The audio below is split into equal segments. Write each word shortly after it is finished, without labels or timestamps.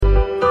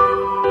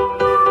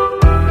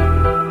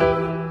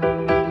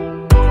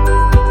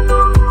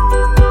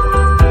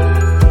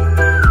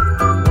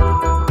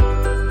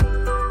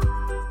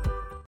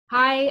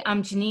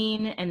I'm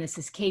Janine, and this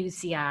is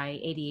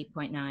KUCI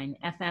 88.9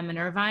 FM in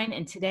Irvine.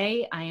 And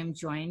today I am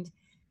joined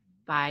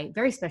by a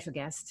very special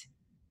guest,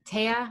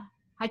 Teja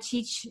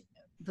Hacic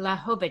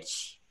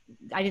Vlahovic.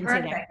 I didn't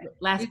Perfect. say that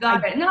last. You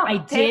got it. No, I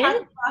Teja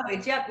did?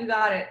 Vlahovic. Yep, you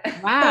got it.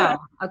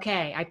 Wow.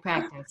 Okay, I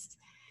practiced.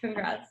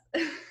 Congrats.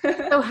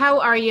 So how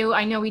are you?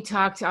 I know we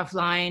talked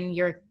offline.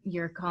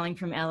 You're calling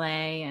from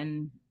LA,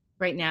 and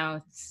right now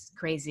it's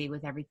crazy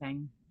with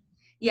everything.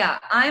 Yeah,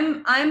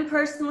 I'm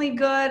personally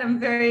good. I'm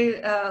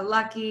very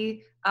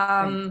lucky.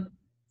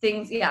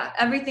 Everything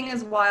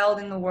is wild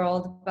in the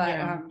world,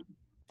 but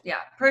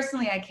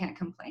personally I can't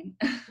complain.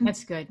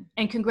 That's good.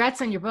 And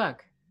congrats on your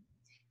book.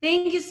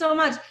 Thank you so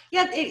much.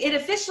 Yeah, it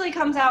officially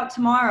comes out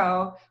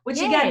tomorrow, which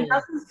Yay. Again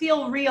doesn't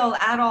feel real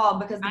at all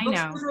because the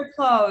bookstores are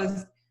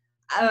closed.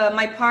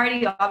 My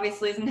party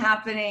obviously isn't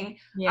happening.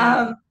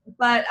 Yeah.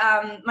 But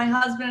my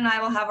husband and I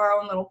will have our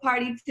own little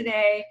party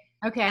today.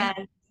 Okay.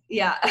 And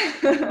yeah,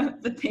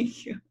 but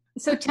thank you.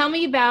 So tell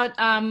me about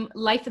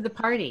Life of the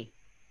Party.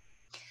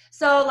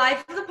 So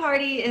Life of the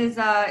Party is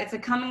it's a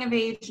coming of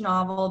age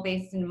novel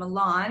based in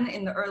Milan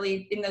in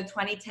the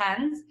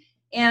 2010s,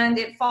 and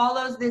it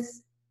follows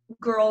this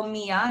girl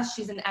Mia.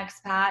 She's an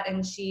expat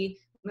and she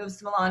moves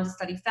to Milan to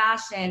study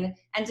fashion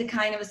and to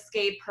kind of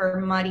escape her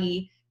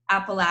muddy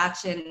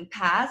Appalachian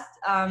past.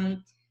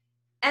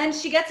 And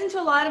she gets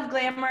into a lot of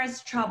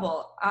glamorous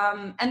trouble.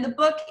 And the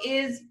book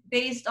is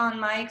based on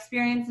my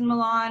experience in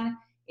Milan.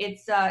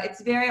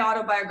 It's very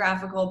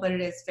autobiographical, but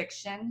it is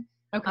fiction.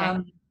 Okay.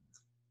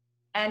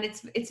 And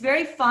it's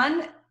very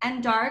fun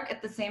and dark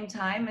at the same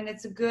time, and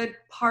it's a good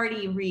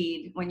party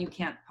read when you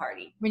can't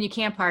party. When you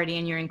can't party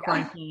and you're in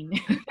quarantine.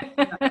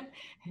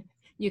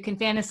 You can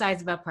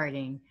fantasize about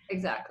partying.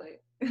 Exactly.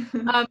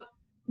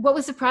 What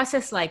was the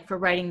process like for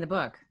writing the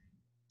book?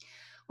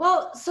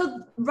 Well,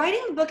 so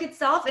writing the book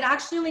itself, it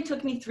actually only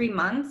took me 3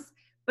 months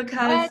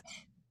because, What?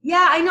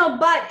 Yeah, I know,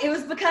 but it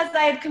was because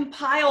I had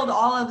compiled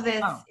all of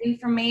this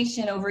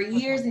information over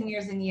years and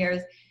years and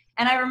years.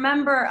 And I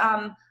remember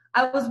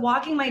I was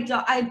walking my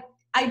dog.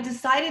 I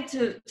decided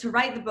to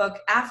write the book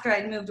after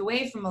I'd moved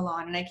away from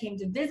Milan, and I came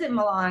to visit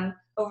Milan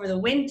over the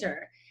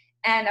winter.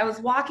 And I was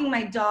walking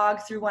my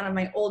dog through one of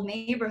my old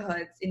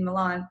neighborhoods in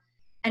Milan,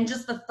 and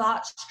just the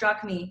thought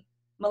struck me,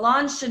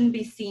 Milan shouldn't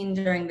be seen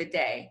during the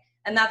day.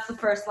 And that's the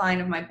first line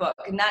of my book.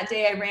 And that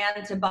day I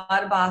ran to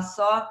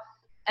Barbasso,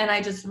 and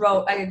I just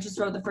wrote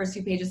the first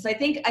few pages. So I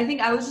think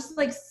I was just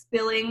like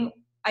spilling.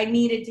 I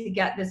needed to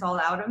get this all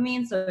out of me,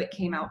 and so it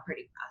came out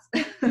pretty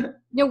fast.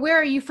 Now, where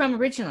are you from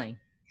originally?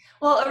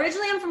 Well,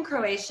 originally I'm from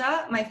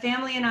Croatia. My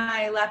family and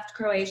I left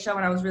Croatia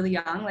when I was really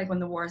young, like when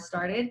the war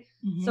started.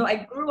 Mm-hmm. So I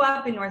grew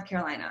up in North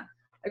Carolina.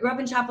 I grew up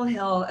in Chapel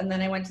Hill, and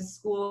then I went to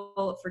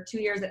school for 2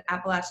 years at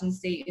Appalachian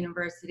State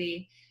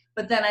University.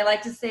 But then I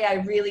like to say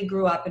I really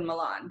grew up in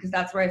Milan because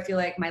that's where I feel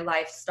like my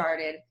life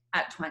started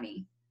at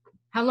 20.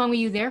 How long were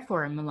you there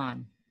for in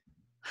Milan?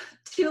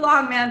 Too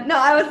long, man. No,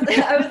 I was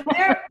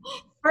there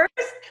first.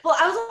 Well,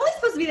 I was only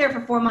supposed to be there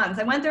for 4 months.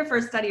 I went there for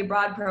a study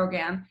abroad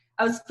program.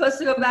 I was supposed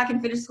to go back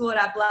and finish school at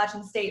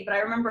Appalachian State, but I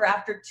remember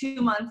after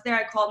 2 months there,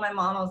 I called my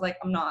mom. I was like,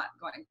 I'm not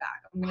going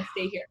back. I'm going to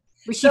stay here.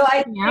 Was she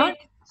out?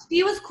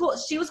 She was cool.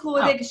 She was cool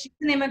with it because she's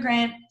an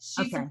immigrant.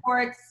 She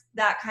supports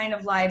that kind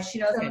of life. She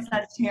knows I'm a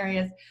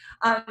Sagittarius.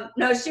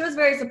 No, she was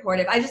very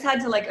supportive. I just had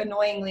to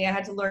annoyingly, I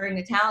had to learn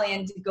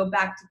Italian to go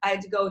back to, I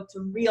had to go to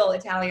real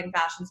Italian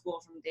fashion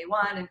school from day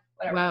one and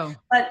whatever. Wow.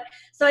 But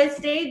so I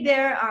stayed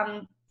there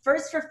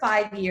first for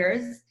 5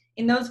 years.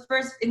 In those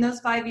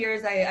 5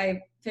 years,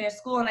 I finished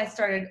school and I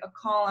started a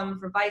column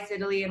for Vice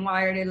Italy and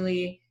Wired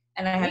Italy,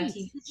 and I had a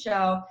TV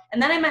show. And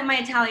then I met my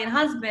Italian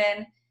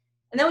husband,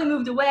 and then we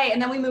moved away,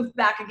 and then we moved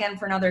back again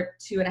for another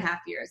 2.5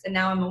 years, and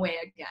now I'm away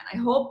again. I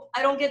hope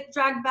I don't get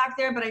dragged back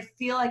there, but I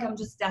feel like I'm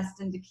just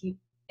destined to keep.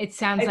 It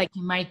sounds like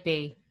you might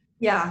be.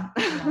 Yeah.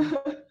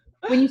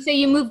 When you say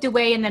you moved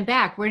away and then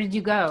back, where did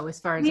you go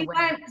as far as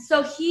away?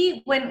 So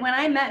when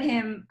I met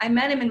him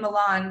in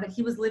Milan, but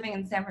he was living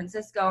in San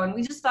Francisco, and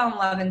we just fell in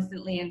love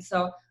instantly. And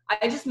so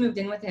I just moved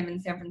in with him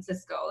in San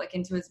Francisco,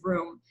 into his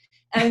room.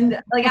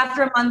 And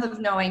after a month of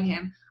knowing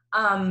him,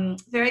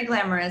 very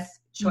glamorous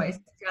choice,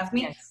 if you ask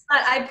me. Yes.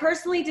 But I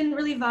personally didn't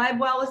really vibe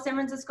well with San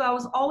Francisco. I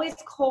was always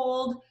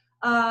cold.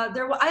 I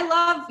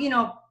love,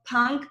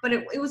 punk, but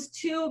it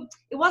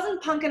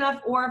wasn't punk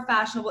enough or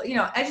fashionable.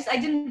 I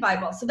didn't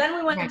vibe well. So then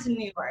we went to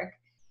New York.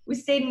 We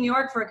stayed in New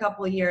York for a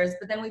couple of years,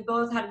 but then we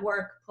both had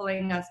work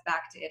pulling us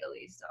back to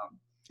Italy. So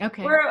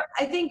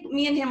I think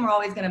me and him were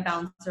always going to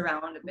bounce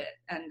around a bit,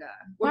 and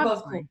we're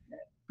both cool with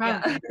it.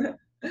 Probably.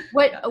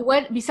 Yeah.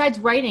 What besides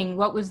writing,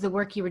 what was the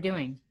work you were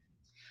doing?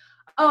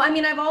 Oh,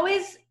 I've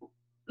always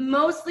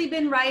mostly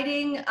been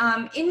writing.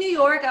 In New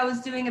York, I was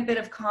doing a bit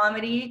of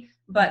comedy,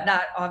 but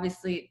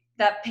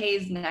that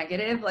pays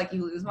negative.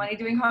 You lose money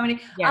doing comedy.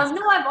 Yes.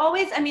 No,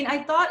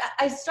 I thought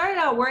I started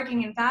out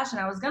working in fashion.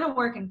 I was going to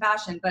work in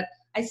fashion, but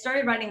I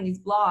started writing these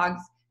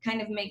blogs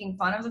kind of making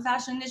fun of the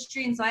fashion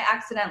industry. And so I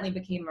accidentally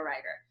became a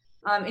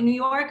writer. In New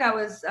York, I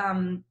was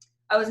an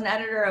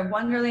editor of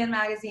Wonderland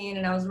magazine,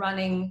 and I was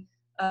running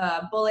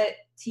Bullet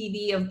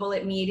TV of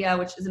Bullet Media,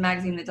 which is a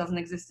magazine that doesn't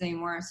exist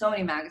anymore. So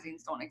many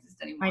magazines don't exist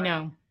anymore. I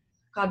know.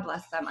 God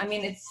bless them. I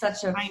mean, it's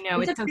such a, I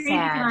know, it's so crazy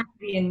sad time to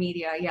be in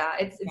media. Yeah,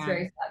 it's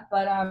very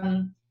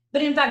sad.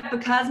 But in fact,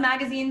 because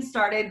magazines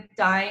started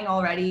dying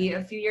already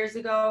a few years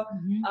ago,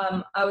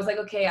 I was like,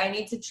 okay, I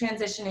need to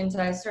transition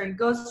into, I started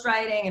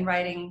ghostwriting and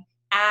writing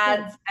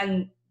ads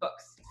and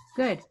books.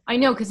 Good. I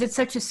know, because it's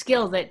such a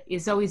skill that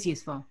is always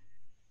useful.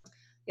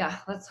 Yeah,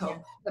 let's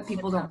hope that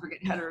people don't forget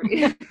how to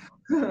read.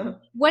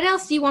 What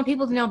else do you want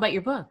people to know about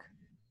your book?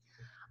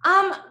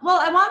 Well,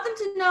 I want them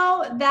to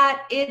know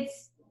that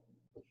it's,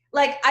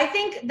 like, I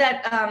think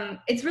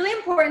that it's really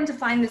important to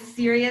find the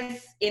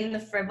serious in the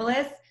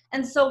frivolous.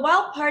 And so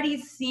while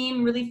parties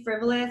seem really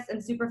frivolous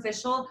and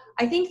superficial,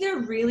 I think they're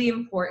really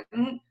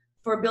important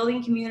for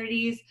building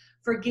communities,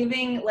 for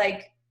giving,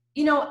 like,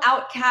 you know,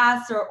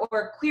 outcasts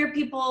or queer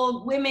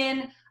people,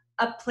 women,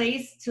 a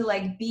place to,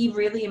 like, be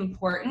really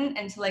important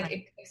and to,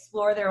 like,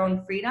 explore their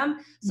own freedom.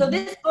 So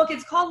this book,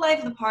 it's called Life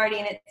of the Party,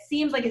 and it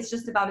seems like it's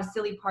just about a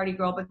silly party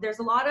girl, but there's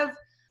a lot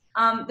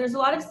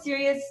of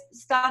serious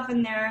stuff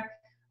in there.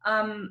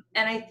 And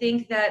I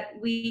think that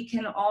we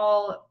can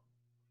all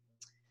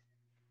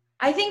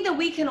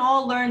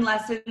learn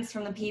lessons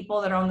from the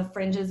people that are on the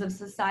fringes of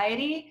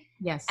society.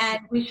 Yes. And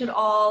we should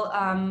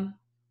all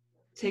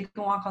take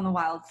a walk on the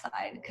wild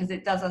side, because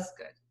it does us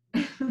good.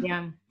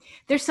 Yeah.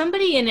 There's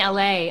somebody in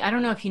LA, I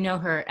don't know if you know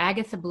her,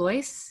 Agatha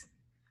Blois.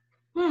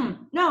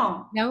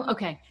 No. No?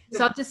 Okay.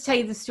 So I'll just tell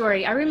you the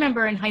story. I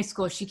remember in high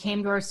school, she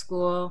came to our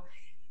school,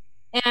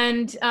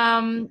 and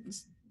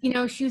you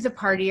know, she was a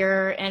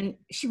partier, and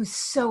she was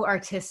so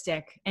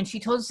artistic. And she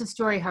told us a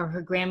story how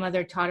her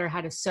grandmother taught her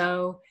how to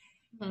sew.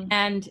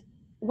 And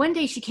one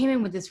day she came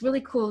in with this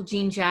really cool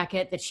jean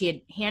jacket that she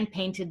had hand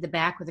painted the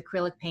back with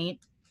acrylic paint.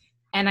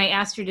 And I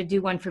asked her to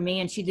do one for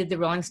me, and she did the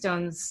Rolling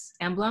Stones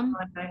emblem.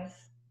 Oh, nice.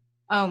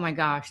 Oh my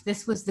gosh,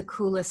 this was the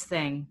coolest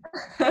thing.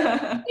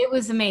 It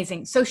was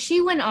amazing. So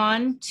she went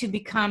on to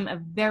become a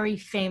very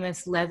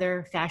famous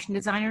leather fashion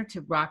designer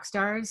to rock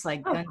stars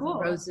like Guns N'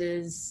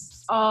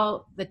 Roses,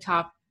 all the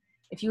top,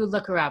 if you would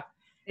look her up.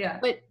 Yeah.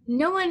 But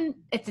no one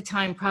at the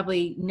time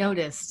probably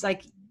noticed.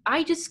 Like,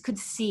 I just could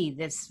see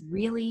this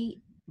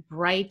really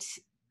bright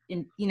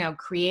and, you know,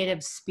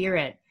 creative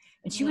spirit.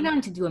 And she went on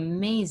to do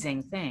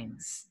amazing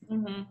things.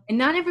 And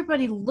not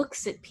everybody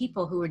looks at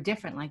people who are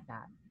different like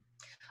that.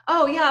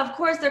 Oh, yeah, of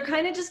course. They're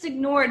kind of just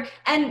ignored.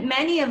 And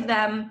many of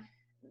them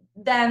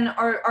then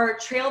are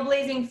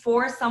trailblazing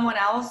for someone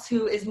else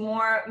who is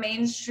more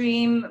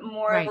mainstream,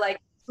 more like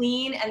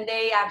clean, and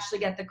they actually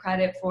get the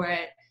credit for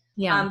it.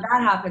 Yeah.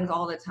 That happens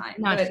all the time.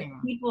 Not but fair.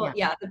 People,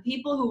 the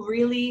people who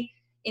really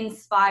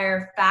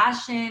inspire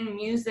fashion,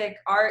 music,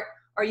 art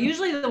are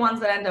usually the ones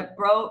that end up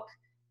broke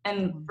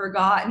and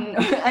forgotten.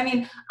 I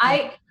mean,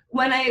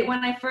 when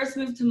I first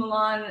moved to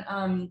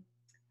Milan,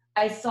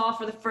 I saw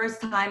for the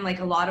first time, like,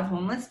 a lot of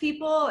homeless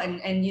people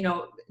and you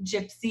know,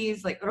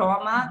 gypsies, like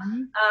Roma.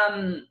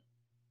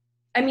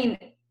 I mean,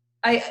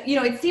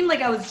 it seemed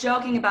like I was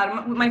joking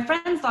about it. My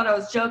friends thought I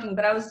was joking,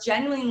 but I was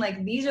genuinely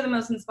like, these are the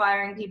most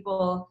inspiring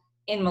people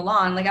in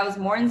Milan. Like, I was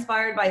more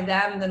inspired by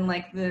them than,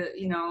 like, the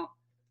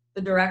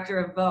director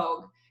of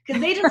Vogue,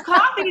 because they just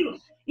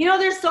copy. You know,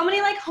 there's so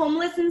many, like,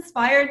 homeless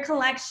inspired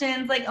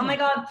collections. Like, oh my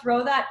God,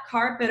 throw that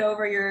carpet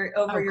over your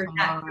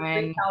neck for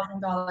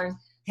 $3,000.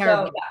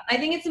 So I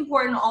think it's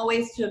important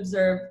always to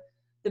observe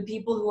the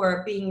people who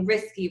are being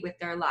risky with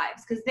their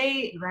lives, because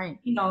they,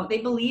 you know,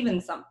 they believe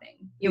in something.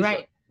 You're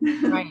right.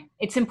 Right.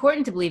 It's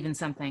important to believe in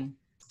something.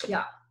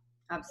 Yeah,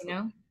 absolutely.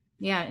 You know?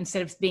 Yeah,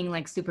 instead of being,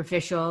 like,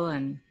 superficial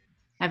and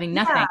having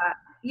nothing.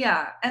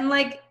 Yeah. And,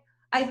 like,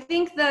 I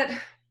think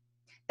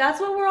that's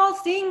what we're all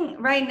seeing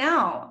right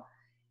now.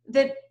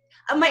 That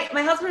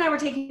my husband and I were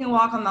taking a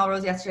walk on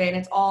Melrose yesterday, and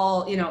it's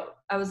all, you know,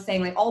 I was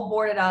saying, like, all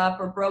boarded up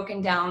or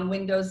broken down,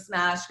 windows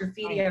smashed,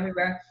 graffiti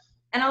everywhere.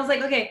 And I was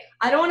like, okay,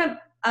 I don't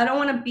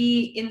want to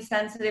be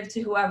insensitive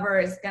to whoever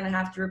is going to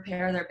have to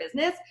repair their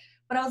business.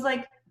 But I was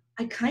like,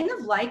 I kind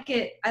of like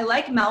it. I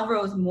like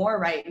Melrose more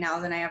right now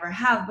than I ever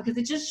have, because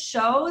it just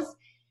shows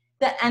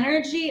the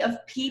energy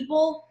of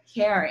people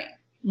caring.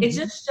 It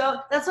just shows.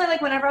 That's why, like,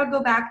 whenever I would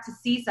go back to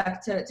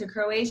Sisak, to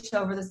Croatia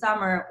over the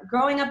summer,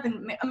 growing up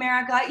in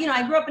America, you know,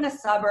 I grew up in a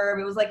suburb.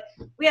 It was like,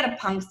 we had a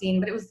punk scene,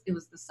 but it was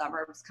the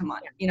suburbs. Come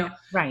on, you know.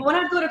 Right. But when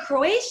I'd go to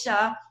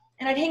Croatia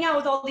and I'd hang out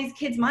with all these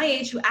kids my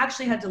age who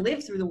actually had to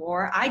live through the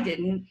war, I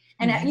didn't.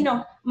 And you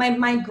know,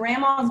 my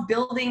grandma's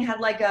building had,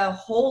 like, a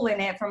hole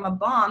in it from a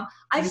bomb.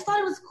 I just thought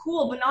it was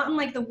cool, but not in,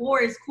 like, the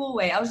war is cool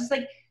way. I was just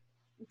like,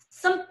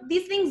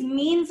 these things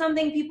mean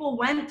something. People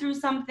went through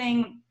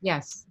something.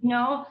 Yes. You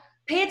know.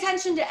 Pay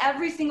attention to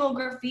every single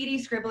graffiti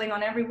scribbling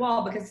on every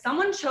wall, because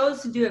someone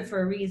chose to do it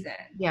for a reason.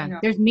 Yeah, you know?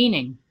 There's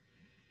meaning.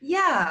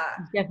 Yeah.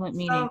 There's definite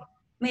meaning. So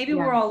maybe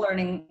we're all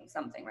learning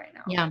something right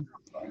now. Yeah.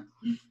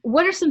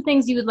 What are some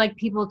things you would like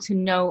people to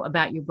know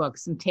about your book,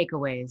 some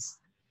takeaways?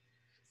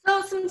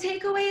 So some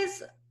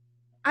takeaways,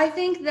 I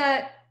think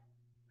that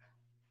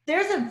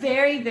there's a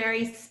very,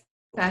 very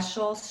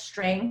special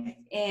strength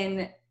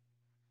in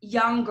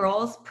young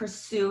girls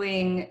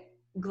pursuing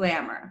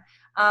glamour.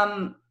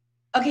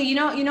 Okay,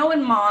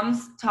 when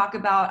moms talk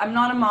about, I'm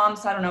not a mom,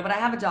 so I don't know, but I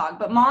have a dog,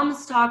 but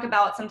moms talk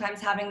about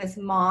sometimes having this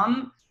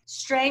mom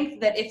strength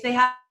that if they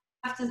have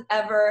to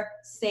ever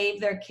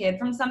save their kid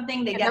from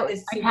something, they get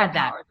this I've had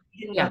that.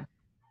 superpower. Yeah.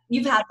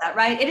 You've had that,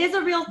 right? It is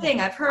a real thing.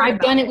 I've heard I've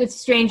about done it with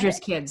strangers'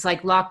 kids,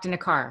 like locked in a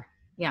car.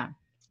 Yeah.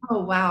 Oh,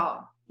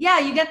 wow. Yeah,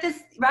 you get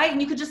this, right?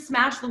 And you could just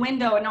smash the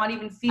window and not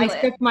even feel it. I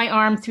stuck my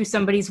arm through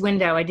somebody's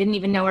window. I didn't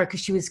even know her because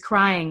she was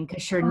crying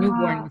because her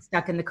newborn was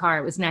stuck in the car.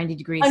 It was 90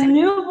 degrees. A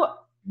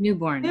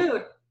newborn.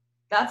 Dude,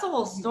 that's a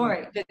whole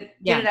story. Did it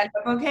end up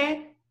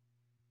okay?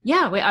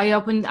 Yeah,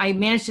 I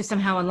managed to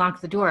somehow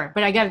unlock the door,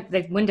 but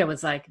the window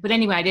was but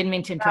anyway, I didn't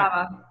mean to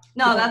interrupt.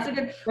 No, that's a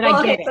good, but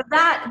I get it. So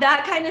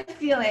that kind of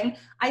feeling,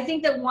 I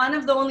think that one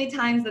of the only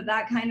times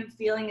that kind of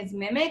feeling is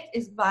mimicked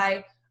is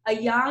by a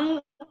young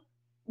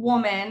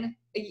woman,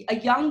 a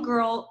young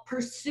girl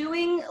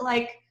pursuing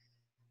like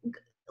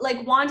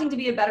wanting to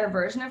be a better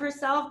version of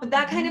herself. But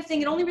that kind of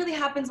thing, it only really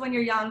happens when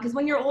you're young, because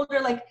when you're older,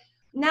 like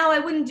now I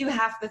wouldn't do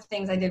half the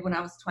things I did when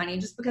I was 20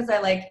 just because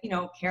I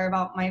care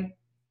about my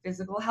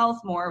physical health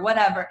more,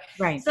 whatever.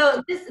 Right.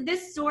 So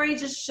this story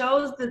just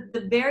shows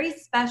the very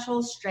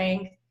special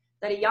strength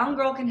that a young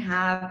girl can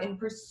have in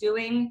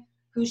pursuing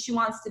who she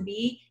wants to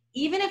be,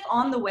 even if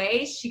on the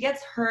way she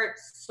gets hurt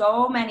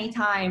so many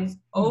times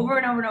over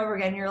and over and over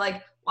again. You're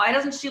like, why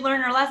doesn't she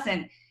learn her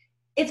lesson?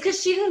 It's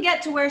because she didn't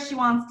get to where she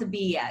wants to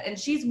be yet, and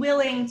she's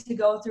willing to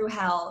go through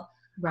hell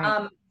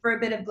for a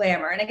bit of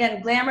glamour. And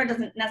again, glamour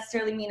doesn't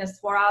necessarily mean a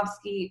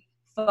Swarovski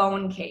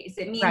phone case.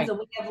 It means a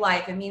way of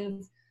life. It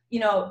means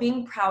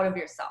being proud of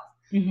yourself.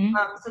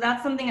 So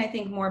that's something I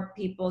think more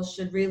people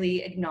should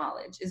really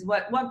acknowledge, is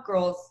what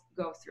girls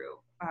go through.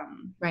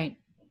 Right.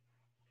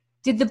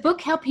 Did the book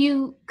help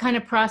you kind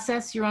of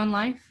process your own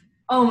life?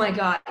 Oh my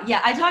God.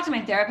 Yeah. I talked to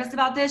my therapist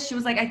about this. She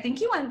was like, I think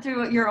you went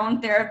through your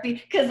own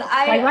therapy.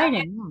 By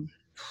writing.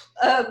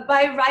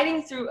 By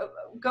writing through,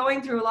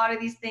 going through a lot of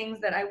these things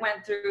that I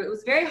went through, it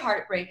was very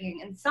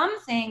heartbreaking. And some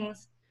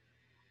things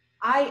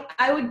I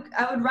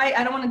would write,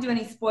 I don't want to do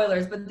any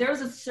spoilers, but there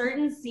was a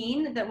certain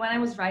scene that when I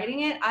was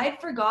writing it, I'd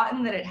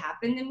forgotten that it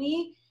happened to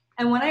me.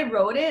 And when I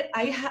wrote it,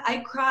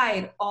 I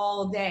cried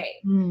all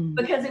day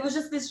because it was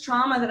just this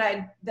trauma that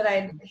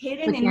I'd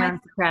hidden in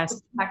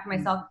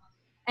myself.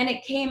 And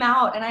it came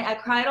out, and I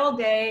cried all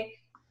day.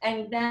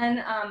 And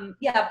then,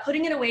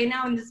 putting it away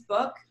now in this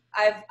book,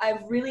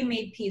 I've really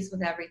made peace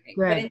with everything.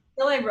 Right.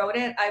 But until I wrote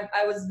it,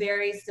 I was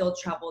very still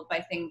troubled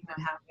by things that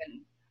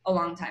happened a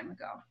long time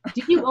ago.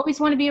 Did you always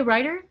want to be a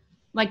writer?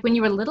 Like when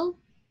you were little?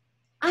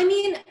 I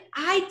mean,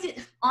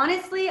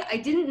 honestly, I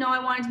didn't know I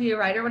wanted to be a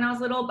writer when I was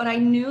little, but I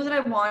knew that I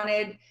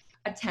wanted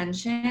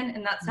attention,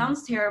 and that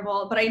sounds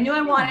terrible, but I knew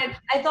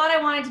I thought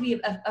I wanted to be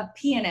a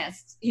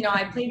pianist.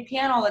 I played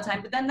piano all the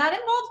time, but then that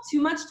involved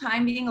too much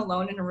time being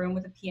alone in a room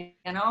with a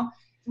piano.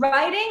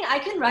 Writing, I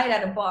can write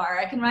at a bar,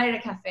 I can write at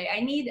a cafe. I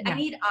need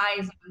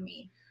eyes on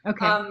me.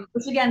 Okay.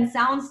 Which again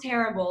sounds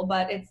terrible,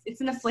 but it's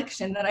an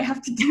affliction that I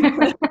have to deal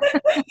with.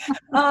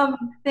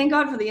 Thank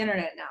God for the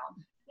internet now.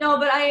 No,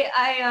 but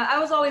I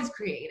was always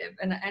creative,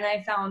 and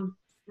I found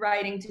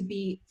writing to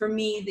be, for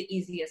me, the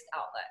easiest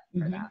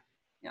outlet for that.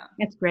 Yeah.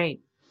 That's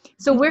great.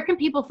 So where can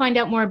people find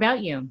out more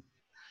about you?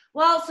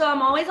 Well, so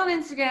I'm always on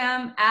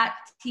Instagram at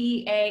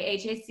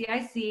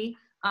TAHACIC.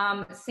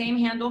 Same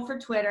handle for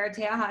Twitter,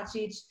 Tea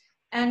Hacic.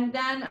 And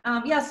then,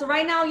 so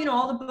right now,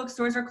 all the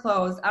bookstores are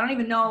closed. I don't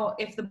even know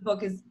if the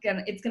book it's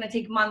gonna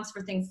take months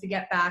for things to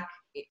get back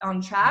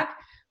on track.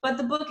 But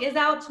the book is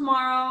out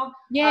tomorrow.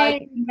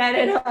 Yay! You can get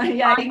it on,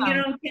 you can get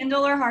it on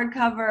Kindle or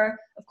hardcover.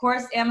 Of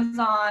course,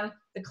 Amazon,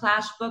 the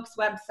Clash Books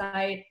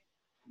website,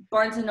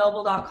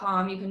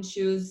 BarnesandNoble.com. You can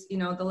choose,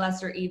 the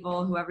lesser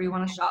evil, whoever you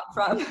want to shop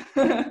from.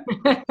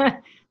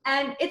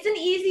 And it's an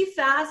easy,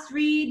 fast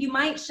read. You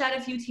might shed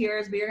a few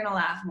tears, but you're going to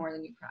laugh more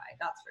than you cry.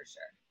 That's for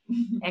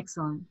sure.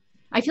 Excellent.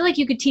 I feel like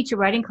you could teach a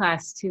writing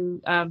class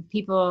to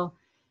people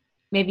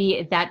maybe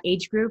at that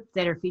age group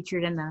that are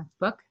featured in the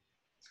book.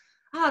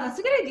 Oh, that's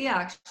a good idea,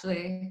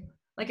 actually.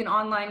 Like an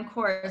online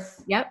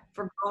course. Yep.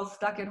 For girls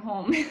stuck at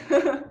home.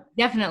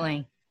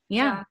 Definitely.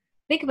 Yeah.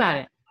 Think about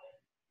it.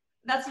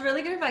 That's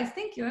really good advice.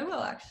 Thank you. I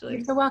will, actually.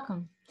 You're so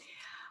welcome.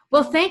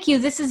 Well, thank you.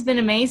 This has been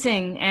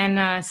amazing.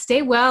 And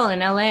stay well in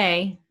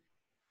LA.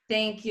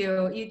 Thank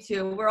you. You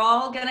too. We're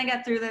all going to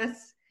get through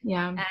this.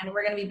 Yeah. And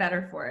we're going to be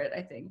better for it,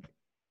 I think.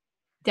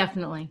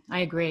 Definitely.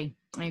 I agree.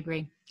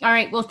 All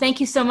right. Well, thank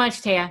you so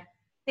much, Tea.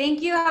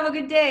 Thank you. Have a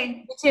good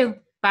day. You too.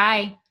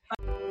 Bye.